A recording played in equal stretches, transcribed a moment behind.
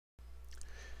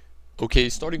Okay,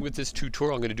 starting with this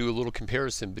tutorial, I'm going to do a little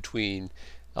comparison between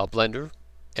Blender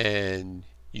and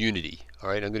Unity. All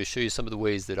right, I'm going to show you some of the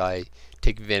ways that I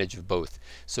take advantage of both.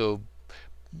 So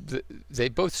they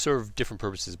both serve different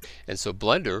purposes. And so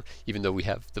Blender, even though we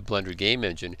have the Blender game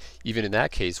engine, even in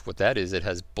that case, what that is, it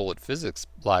has bullet physics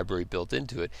library built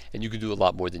into it, and you can do a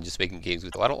lot more than just making games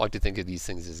with it. I don't like to think of these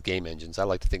things as game engines. I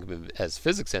like to think of them as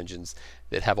physics engines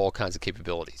that have all kinds of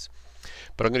capabilities.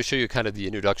 But I'm going to show you kind of the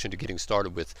introduction to getting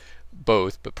started with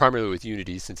both, but primarily with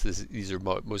Unity, since these are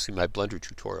mostly my Blender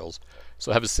tutorials.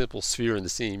 So I have a simple sphere in the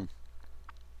scene.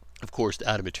 Of course, to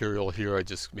add a material here, I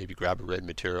just maybe grab a red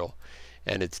material,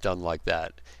 and it's done like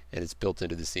that, and it's built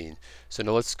into the scene. So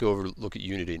now let's go over and look at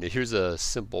Unity. Now here's a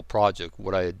simple project.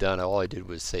 What I had done, all I did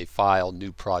was say File,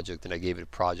 New Project, and I gave it a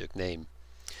project name,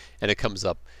 and it comes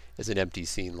up as an empty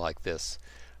scene like this,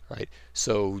 right?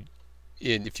 So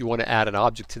if you want to add an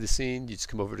object to the scene, you just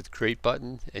come over to the Create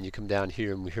button and you come down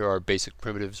here, and here are our basic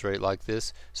primitives right like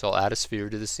this. So I'll add a sphere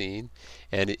to the scene,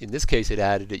 and in this case it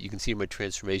added it. You can see in my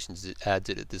transformations it adds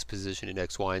it at this position in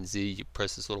X, Y, and Z. You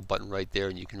press this little button right there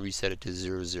and you can reset it to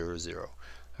 0, 0, 0.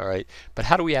 Alright, but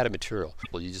how do we add a material?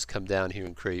 Well, you just come down here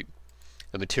and create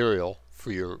a material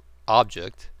for your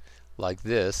object like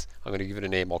this. I'm going to give it a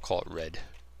name. I'll call it red,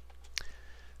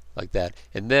 like that.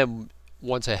 And then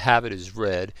once I have it as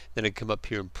red, then I come up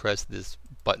here and press this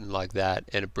button like that,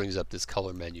 and it brings up this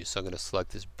color menu. So I'm going to select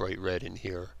this bright red in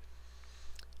here.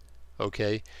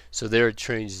 Okay, so there it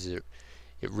changes it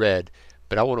red,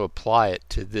 but I want to apply it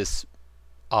to this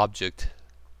object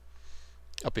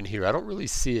up in here. I don't really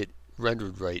see it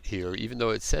rendered right here, even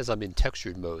though it says I'm in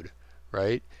textured mode,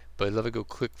 right? But let me go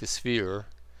click the sphere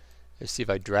and see if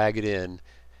I drag it in.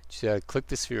 See, I clicked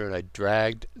the sphere and I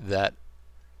dragged that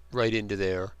right into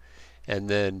there. And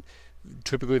then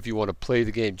typically if you want to play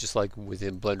the game, just like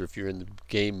within Blender, if you're in the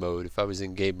game mode, if I was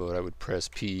in game mode I would press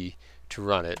P to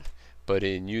run it. But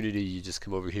in Unity you just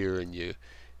come over here and you,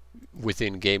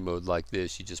 within game mode like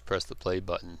this, you just press the play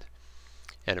button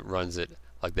and it runs it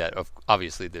like that.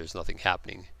 Obviously there's nothing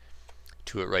happening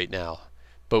to it right now.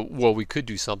 But well, we could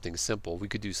do something simple. We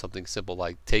could do something simple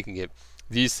like taking it,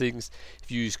 these things,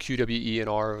 if you use Q, W, E, and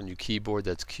R on your keyboard,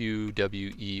 that's Q,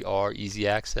 W, E, R, easy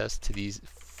access to these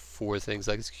four things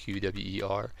like this, Q, W, E,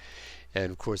 R.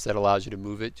 And of course that allows you to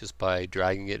move it just by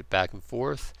dragging it back and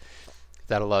forth.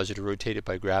 That allows you to rotate it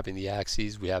by grabbing the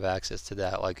axes. We have access to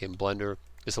that like in Blender.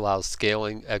 This allows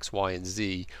scaling X, Y, and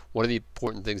Z. One of the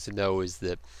important things to know is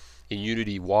that in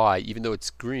Unity, Y, even though it's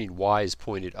green, Y is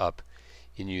pointed up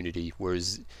in Unity,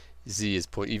 whereas Z is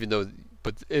pointed, even though,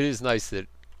 but it is nice that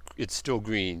it's still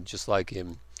green, just like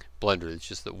in Blender. It's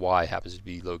just that Y happens to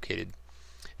be located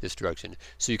this direction.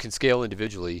 So you can scale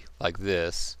individually like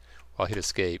this. I'll hit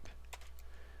escape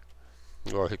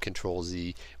or hit Control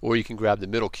Z, or you can grab the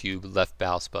middle cube, left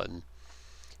mouse button,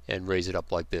 and raise it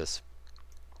up like this.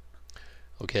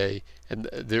 Okay, and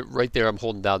right there I'm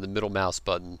holding down the middle mouse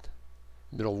button,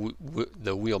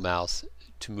 the wheel mouse,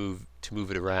 to move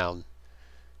it around,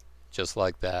 just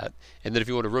like that. And then if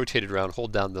you want to rotate it around,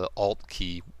 hold down the Alt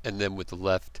key, and then with the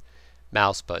left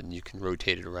mouse button you can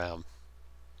rotate it around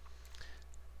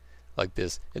like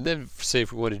this. And then say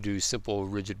if we want to do simple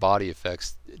rigid body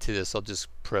effects to this, I'll just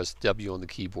press W on the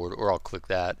keyboard, or I'll click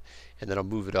that, and then I'll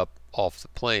move it up off the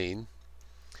plane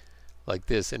like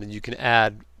this. And then you can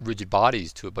add rigid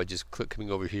bodies to it by just coming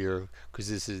over here, because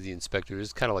this is the inspector.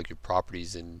 It's kind of like your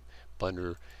properties in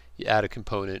Blender. You add a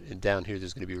component, and down here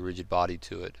there's going to be a rigid body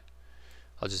to it.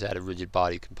 I'll just add a rigid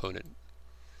body component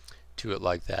to it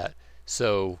like that.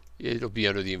 So it'll be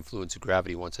under the influence of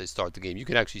gravity once I start the game. You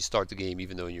can actually start the game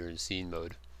even though you're in scene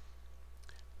mode.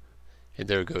 And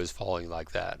there it goes, falling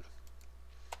like that.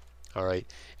 Alright,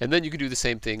 and then you can do the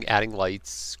same thing, adding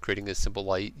lights, creating a simple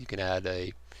light. You can add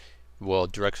a, well,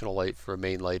 directional light for a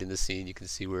main light in the scene. You can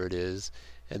see where it is.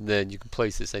 And then you can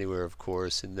place this anywhere, of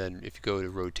course. And then if you go to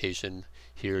rotation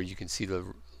here, you can see the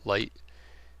light,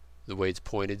 the way it's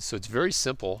pointed. So it's very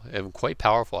simple and quite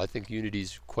powerful. I think Unity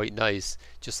is quite nice,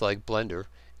 just like Blender.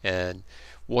 And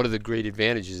one of the great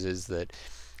advantages is that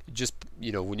just,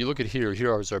 you know, when you look at here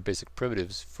are our basic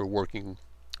primitives for working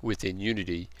within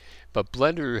Unity. But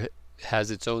Blender has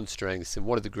its own strengths, and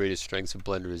one of the greatest strengths of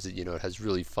Blender is that, you know, it has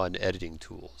really fun editing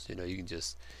tools. You know, you can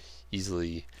just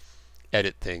easily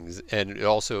edit things. And it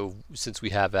also, since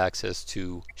we have access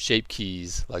to shape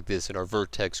keys like this in our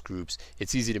vertex groups,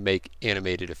 it's easy to make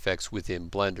animated effects within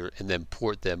Blender and then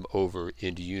port them over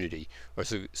into Unity.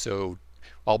 So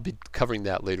I'll be covering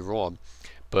that later on.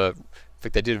 But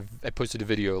in fact, I posted a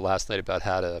video last night about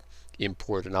how to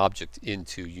import an object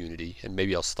into Unity, and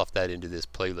maybe I'll stuff that into this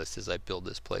playlist as I build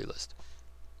this playlist.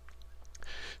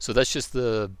 So that's just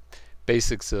the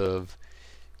basics of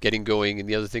getting going. And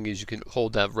the other thing is you can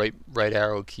hold that right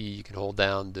arrow key, you can hold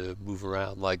down to move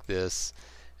around like this,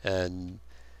 and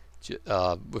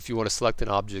if you want to select an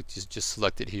object, just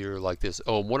select it here like this.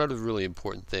 Oh, and one other really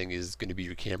important thing is going to be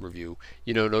your camera view.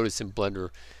 You know, notice in Blender,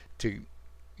 to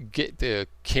get the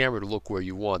camera to look where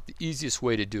you want, the easiest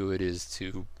way to do it is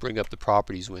to bring up the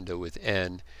properties window with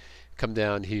N, come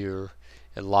down here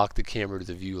and lock the camera to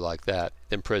the view like that,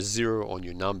 then press 0 on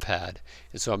your numpad.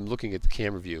 And so I'm looking at the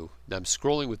camera view. Now I'm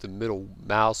scrolling with the middle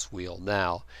mouse wheel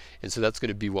now, and so that's going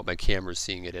to be what my camera is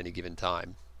seeing at any given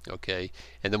time. Okay,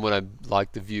 and then when I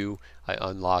like the view, I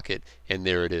unlock it, and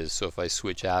there it is. So if I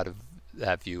switch out of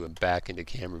that view and back into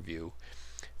camera view,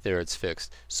 there it's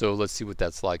fixed. So let's see what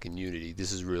that's like in Unity.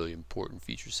 This is a really important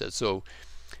feature set. So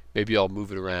maybe I'll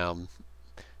move it around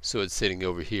so it's sitting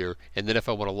over here, and then if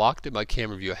I want to lock to my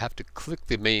camera view, I have to click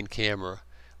the main camera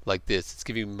like this. It's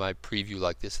giving me my preview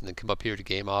like this, and then come up here to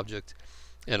Game Object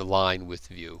and align with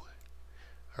view.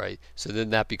 Alright, so then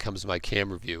that becomes my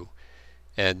camera view,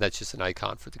 and that's just an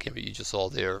icon for the camera you just saw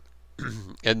there.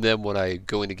 And then when I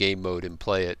go into game mode and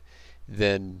play it,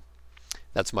 then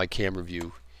that's my camera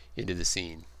view into the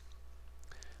scene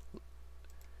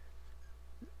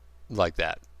like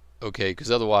that. Okay, because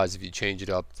otherwise if you change it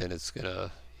up, then it's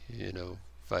gonna, you know,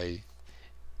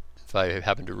 if I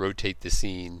happen to rotate the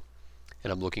scene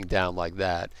and I'm looking down like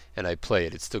that and I play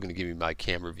it, it's still going to give me my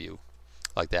camera view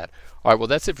like that. Alright, well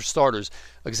that's it for starters.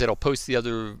 Like I said, I'll post the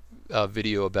other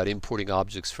video about importing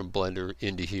objects from Blender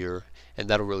into here, and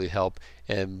that'll really help.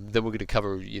 And then we're going to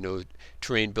cover, you know,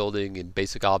 terrain building and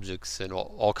basic objects and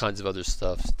all kinds of other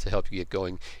stuff to help you get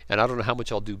going. And I don't know how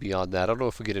much I'll do beyond that. I don't know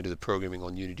if we'll get into the programming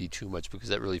on Unity too much, because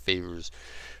that really favors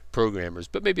programmers,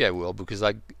 but maybe I will, because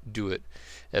I do it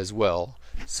as well.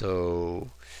 So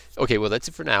okay, well that's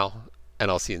it for now, and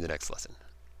I'll see you in the next lesson.